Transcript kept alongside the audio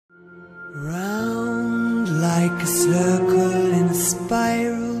Round like a circle in a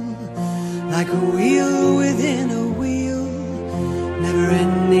spiral, like a wheel within a wheel, never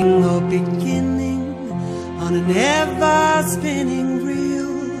ending or beginning, on an ever-spinning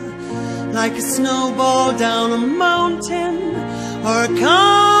reel, like a snowball down a mountain or a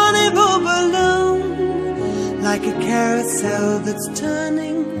carnival balloon, like a carousel that's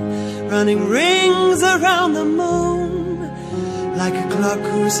turning, running rings around the moon, like a clock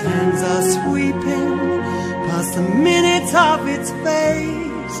whose hands are sweeping past the minutes of its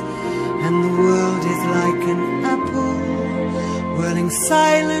face, and the world is like an apple whirling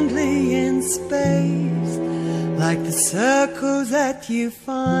silently in space, like the circles that you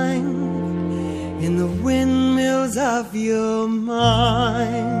find in the windmills of your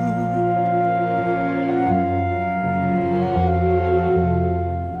mind.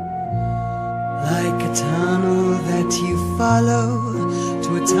 Like a tunnel that you follow to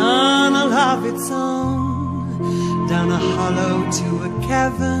a tunnel of its own, down a hollow to a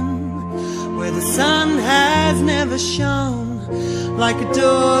cavern where the sun has never shone, like a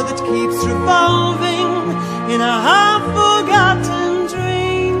door that keeps revolving in a half-forgotten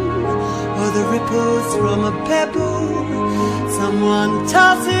dream, or the ripples from a pebble someone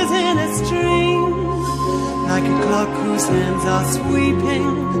tosses in a stream, like a clock whose hands are sweeping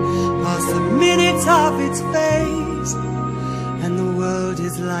past the minutes of its face, and the world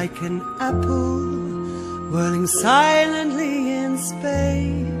is like an apple whirling silently in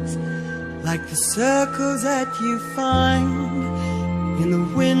space, like the circles that you find in the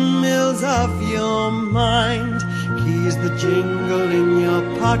windmills of your mind. Keys the jingle in your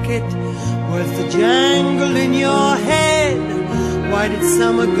pocket, words the jangle in your head. Why did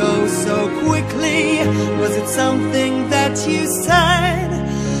summer go so quickly? Was it something that you said?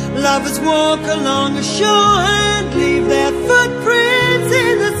 Lovers walk along a shore and leave their footprints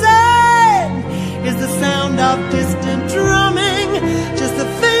in the sand. Is the sound of distant drumming just the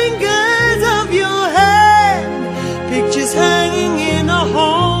fingers of your hand? Pictures hanging in a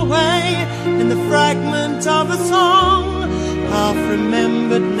hallway in the fragment of a song,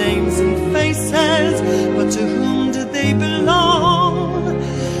 half-remembered names and faces, but to whom did they belong?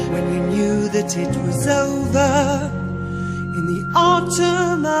 When you knew that it was over, in the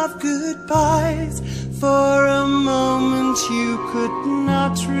autumn of goodbyes, for a moment you could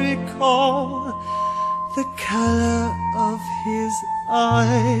not recall the color of his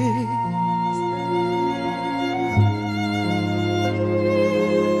eyes.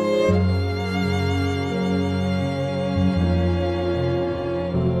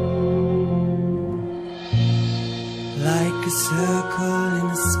 Like a circle in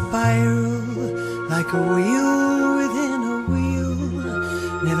a spiral, like a wheel within a wheel,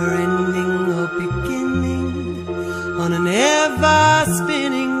 never ending or beginning, on an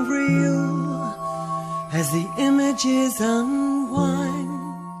ever-spinning reel, as the images unwind.